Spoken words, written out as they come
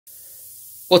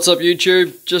What's up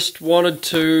YouTube? Just wanted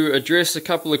to address a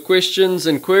couple of questions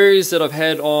and queries that I've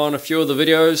had on a few of the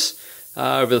videos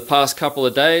over the past couple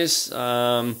of days.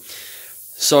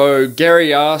 So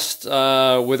Gary asked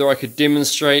whether I could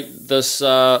demonstrate this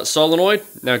solenoid.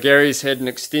 Now Gary's had an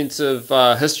extensive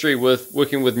history with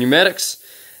working with pneumatics,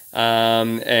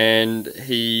 and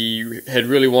he had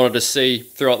really wanted to see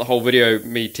throughout the whole video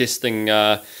me testing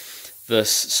this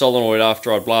solenoid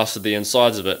after I blasted the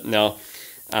insides of it. Now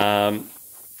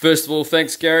first of all,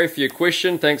 thanks Gary for your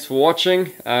question, thanks for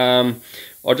watching.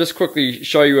 I'll just quickly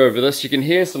show you over this. You can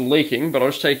hear some leaking, but I'll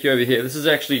just take you over here. This is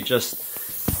actually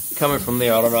just coming from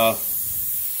there. I don't know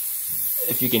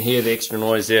if you can hear the extra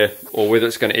noise there or whether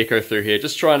it's going to echo through here.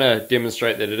 Just trying to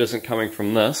demonstrate that it isn't coming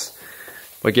from this.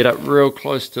 If I get up real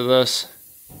close to this,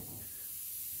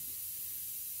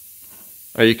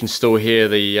 oh, you can still hear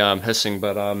the hissing,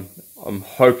 but I'm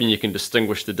hoping you can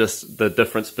distinguish the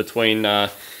difference between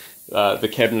the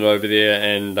cabinet over there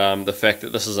and the fact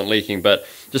that this isn't leaking. But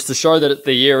just to show that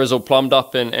the air is all plumbed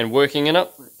up and working in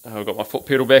it, I've got my foot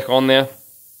pedal back on there.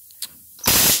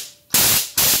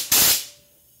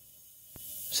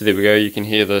 So there we go, you can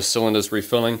hear the cylinders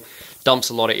refilling. Dumps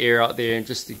a lot of air out there, and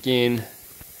just again,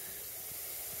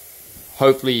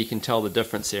 hopefully you can tell the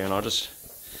difference here. And I'll just,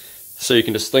 so you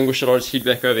can distinguish it, I'll just head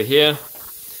back over here.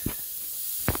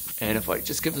 And if I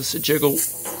just give this a jiggle,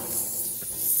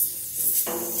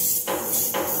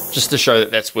 just to show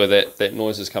that that's where that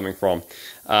noise is coming from.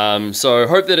 So I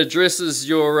hope that addresses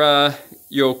your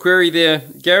query there,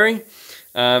 Gary.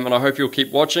 And I hope you'll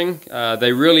keep watching.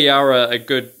 They really are a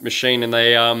good machine, and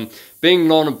they, being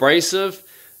non-abrasive,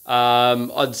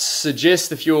 I'd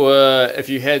suggest if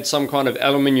you had some kind of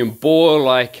aluminium bore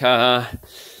like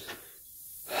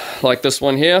this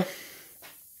one here,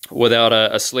 without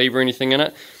a sleeve or anything in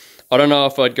it. I don't know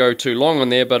if I'd go too long on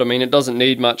there, but I mean, it doesn't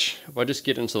need much. If I just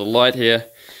get into the light here,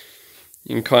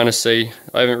 you can kind of see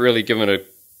I haven't really given it a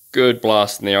good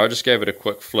blast in there. I just gave it a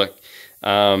quick flick.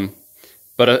 But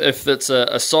if it's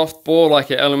a soft bore, like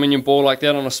an aluminium bore like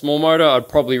that on a small motor, I'd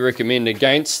probably recommend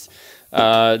against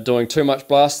doing too much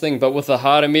blasting. But with the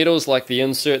harder metals, like the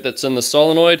insert that's in the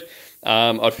solenoid,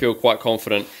 I'd feel quite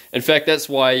confident. In fact, that's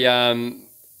why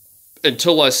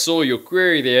until I saw your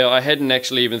query there, I hadn't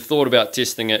actually even thought about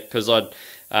testing it, because I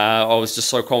was just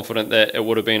so confident that it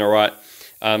would have been alright.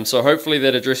 So hopefully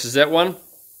that addresses that one.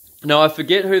 Now I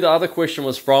forget who the other question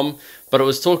was from, but it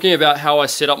was talking about how I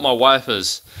set up my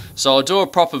wipers. So I'll do a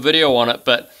proper video on it,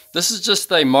 but this is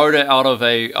just a motor out of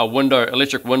a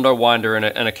electric window winder in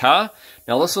a car.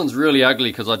 Now this one's really ugly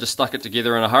because I just stuck it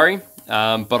together in a hurry,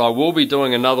 but I will be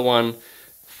doing another one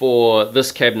for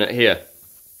this cabinet here.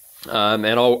 And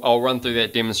I'll run through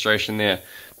that demonstration there.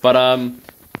 But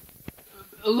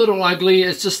a little ugly,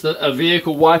 it's just a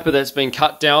vehicle wiper that's been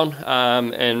cut down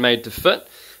and made to fit.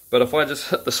 But if I just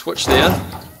hit the switch there,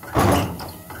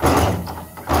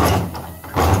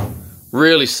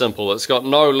 really simple. It's got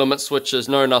no limit switches,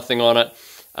 no nothing on it.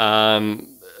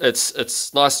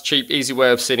 It's nice, cheap, easy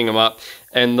way of setting them up.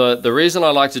 And the reason I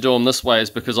like to do them this way is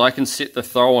because I can set the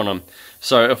throw on them.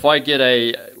 So if I get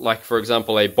like for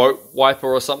example, a boat wiper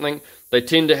or something, they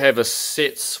tend to have a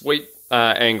set sweep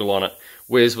angle on it.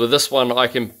 Whereas with this one, I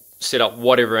can set up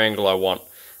whatever angle I want.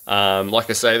 Like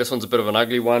I say, this one's a bit of an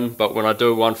ugly one, but when I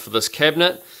do one for this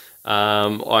cabinet,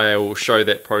 I will show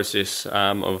that process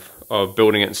of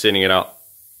building it and setting it up.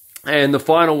 And the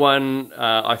final one,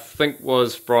 I think,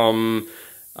 was from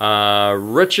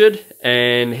Richard,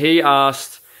 and he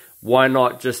asked why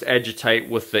not just agitate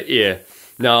with the air.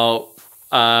 Now,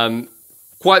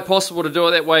 quite possible to do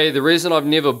it that way. The reason I've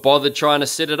never bothered trying to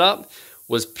set it up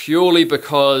was purely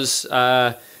because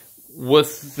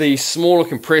with the smaller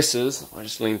compressors, I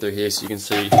just lean through here so you can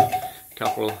see a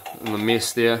couple in the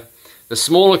mess there. The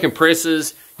smaller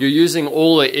compressors, you're using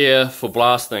all the air for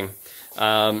blasting,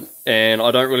 and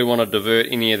I don't really want to divert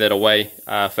any of that away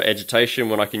for agitation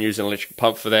when I can use an electric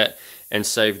pump for that and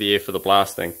save the air for the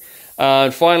blasting.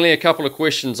 And finally, a couple of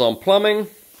questions on plumbing.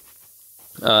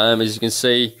 As you can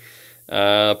see,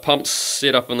 pumps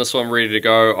set up in this one, ready to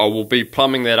go. I will be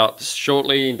plumbing that up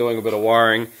shortly and doing a bit of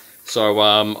wiring. So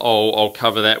I'll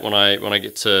cover that when I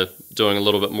get to doing a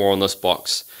little bit more on this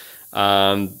box.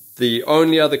 The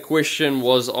only other question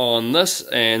was on this,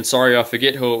 and sorry I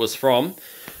forget who it was from,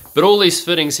 but all these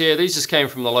fittings here, these just came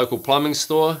from the local plumbing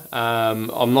store.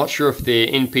 I'm not sure if they're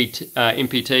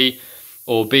NPT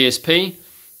or BSP,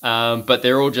 but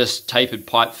they're all just tapered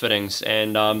pipe fittings,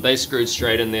 and they screwed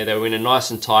straight in there. They went in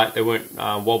nice and tight, they weren't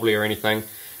wobbly or anything.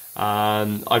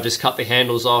 I've just cut the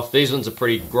handles off. These ones are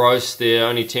pretty gross, they're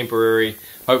only temporary.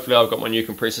 Hopefully I've got my new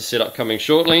compressor set up coming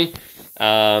shortly.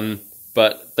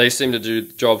 but they seem to do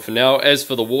the job for now. As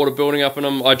for the water building up in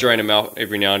them, I drain them out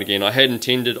every now and again. I had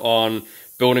intended on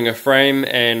building a frame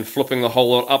and flipping the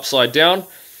whole lot upside down,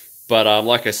 but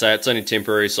like I say, it's only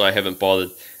temporary, so I haven't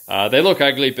bothered. They look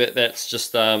ugly, but that's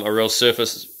just a real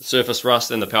surface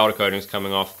rust, and the powder coating's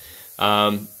coming off.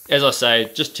 As I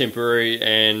say, just temporary,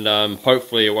 and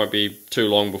hopefully it won't be too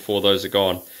long before those are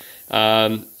gone.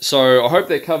 So I hope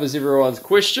that covers everyone's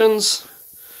questions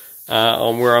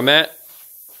on where I'm at.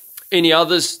 Any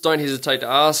others, don't hesitate to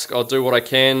ask. I'll do what I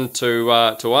can to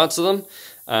answer them.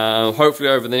 Hopefully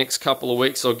over the next couple of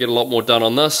weeks I'll get a lot more done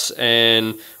on this,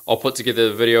 and I'll put together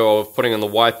a video of putting in the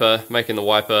wiper, making the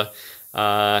wiper,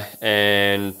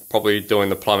 and probably doing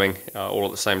the plumbing all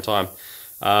at the same time.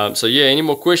 So yeah, any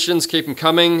more questions, keep them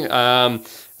coming.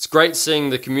 It's great seeing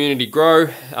the community grow.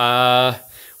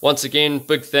 Once again,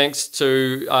 big thanks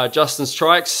to Justin's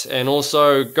Trikes, and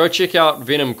also go check out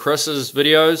Venom Chris's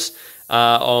videos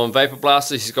on Vapor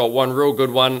Blaster. He's got one real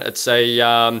good one. It's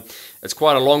it's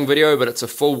quite a long video, but it's a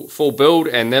full build,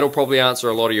 and that'll probably answer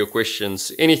a lot of your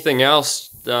questions. Anything else,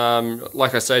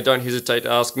 like I say, don't hesitate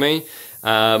to ask me,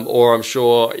 or I'm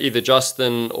sure either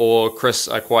Justin or Chris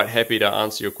are quite happy to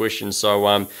answer your questions.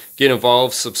 So get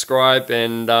involved, subscribe,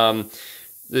 and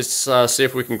let's see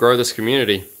if we can grow this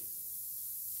community.